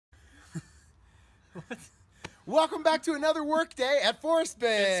Welcome back to another work day at Forest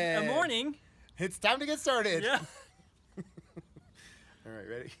Bend. It's a morning. It's time to get started. Yeah. All right,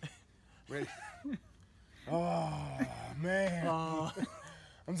 ready? Ready? Oh, man. Oh.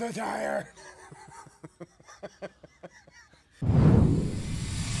 I'm so tired.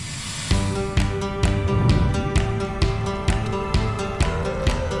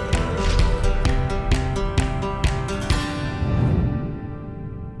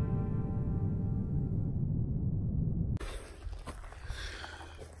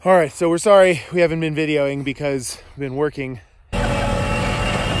 All right, so we're sorry we haven't been videoing because we've been working. I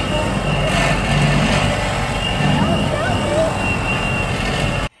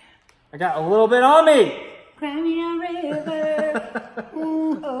got a little bit on me. Crimea River.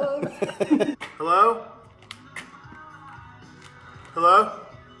 Hello? Hello?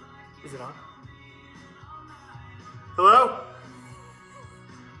 Is it on? Hello?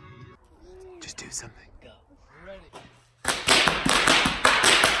 Just do something. Go. We're ready.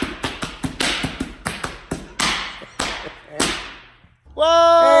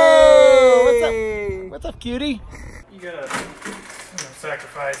 Whoa! Hey! What's up, cutie? You gotta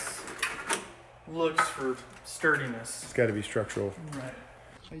sacrifice looks for sturdiness. It's got to be structural. Right.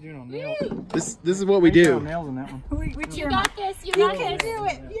 How you doing on nails? This is what we do. Nails on that one. You got this. You got this. Do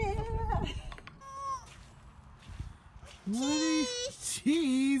it. Yeah.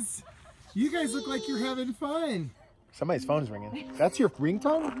 Jeez, you guys look like you're having fun. Somebody's phone's ringing. That's your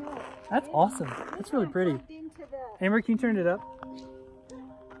ringtone? That's awesome. That's really pretty. Amber, can you turn it up?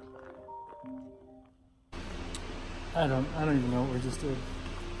 I don't even know what we just did.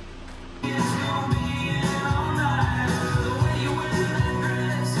 That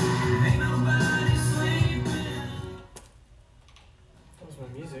was my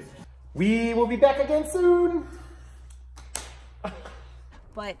music. We will be back again soon.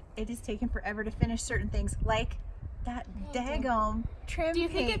 But it is taking forever to finish certain things, like that daggone trim. Do you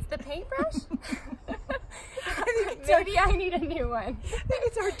think paint. it's the paintbrush? I think it's Maybe I need a new one. I think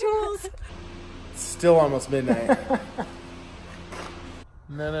it's our tools. It's still almost midnight.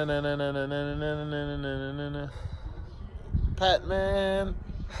 No. Pat man.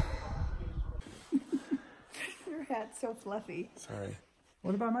 Your hat's so fluffy. Sorry.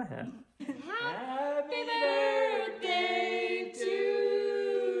 What about my hat? Happy birthday to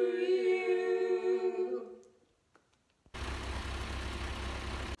you.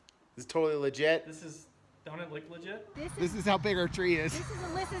 This is totally legit. Don't it look legit? This is how big our tree is. This is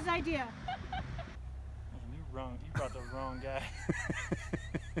Alyssa's idea. You brought the wrong guy.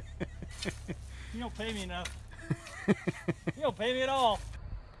 You don't pay me enough. You don't pay me at all.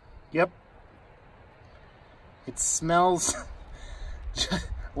 Yep. It smells just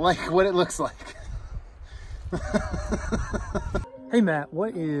like what it looks like. Hey Matt,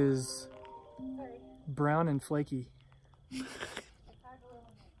 what is brown and flaky?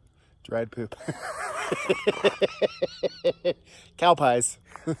 Dried poop. Cow pies.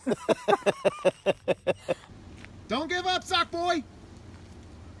 Don't give up, sock boy.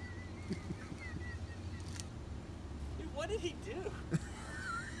 Dude, what did he do?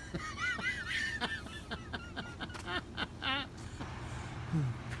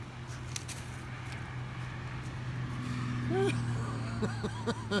 You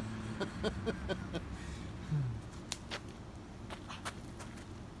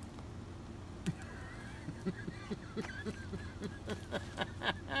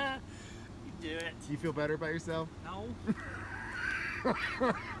do it. Do you feel better about yourself? No.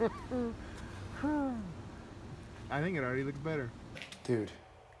 I think it already looks better. Dude,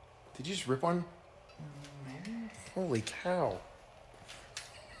 did you just rip one? Holy cow.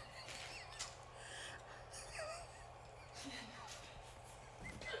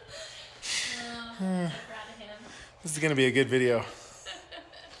 This is gonna be a good video.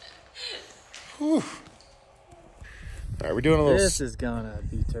 Whew. All right, we're doing a little. This is gonna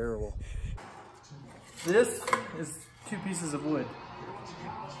be terrible. This is 2 pieces of wood.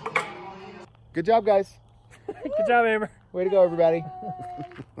 Good job, guys. Good job, Amber. Way to go, everybody.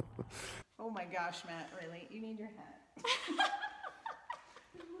 Oh my gosh, Matt, really? You need your hat.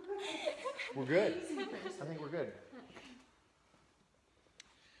 We're good. I think we're good.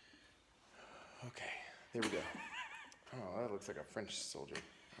 Okay, there we go. Oh, that looks like a French soldier.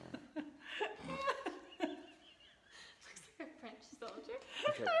 Looks like a French soldier.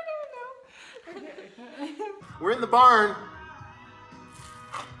 Okay. We're in the barn.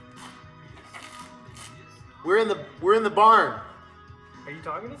 We're in the barn. Are you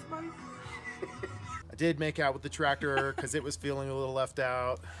talking to somebody? I did make out with the tractor because it was feeling a little left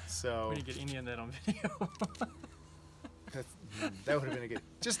out. So We didn't get any of that on video. That would have been a good.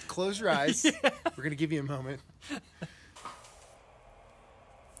 Just close your eyes. Yeah. We're gonna give you a moment.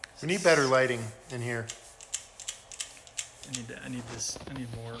 We need better lighting in here. I need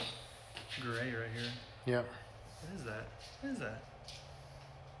more gray right here. Yeah. What is that? What is that?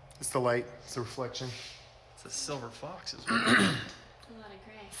 It's the light. It's the reflection. It's a silver fox as well. A lot of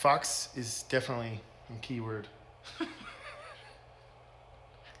gray. Fox is definitely a keyword.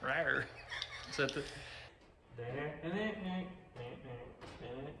 Rare. Is that the...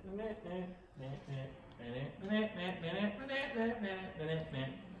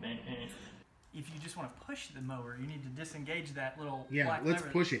 If you just want to push the mower, you need to disengage that little black lever.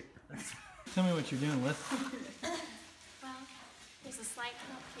 push it. Tell me what you're doing, Liz. Well, there's a slight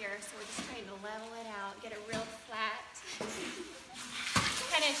hump here, so we're just trying to level it out, get it real flat.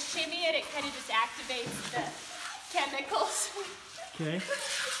 Kind of shimmy it, it kind of just activates the chemicals. Okay.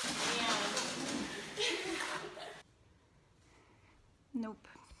 Nope.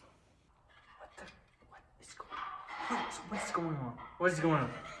 What's going on? What is going on?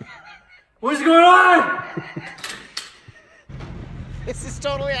 What is going on? This is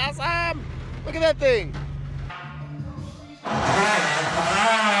totally awesome! Look at that thing!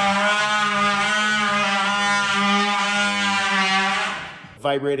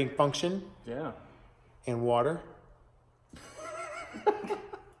 Vibrating function. Yeah. And water.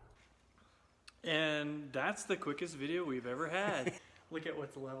 And that's the quickest video we've ever had. Look at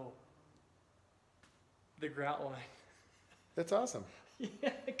what's level. The grout line. That's awesome.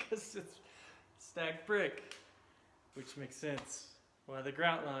 Yeah, because it's stacked brick, which makes sense. Why the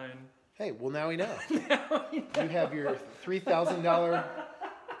grout line? Hey, well now we know. You have your $3,000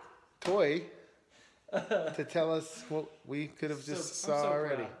 toy to tell us what we could have just saw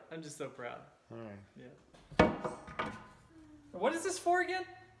already. Proud. I'm just so proud. All right. Yeah. What is this for again?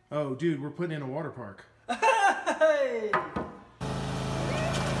 Oh, dude, we're putting in a water park. Hey!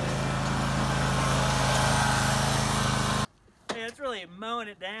 Hey, it's really mowing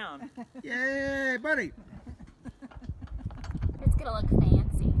it down. Yay, buddy! It's gonna look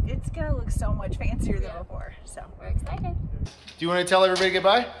fancy. It's gonna look so much fancier than before. So We're excited. Do you want to tell everybody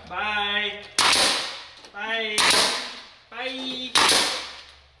goodbye? Bye. Bye. Bye.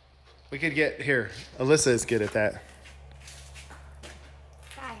 We could get here. Alyssa is good at that.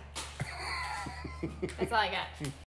 Bye. That's all I got.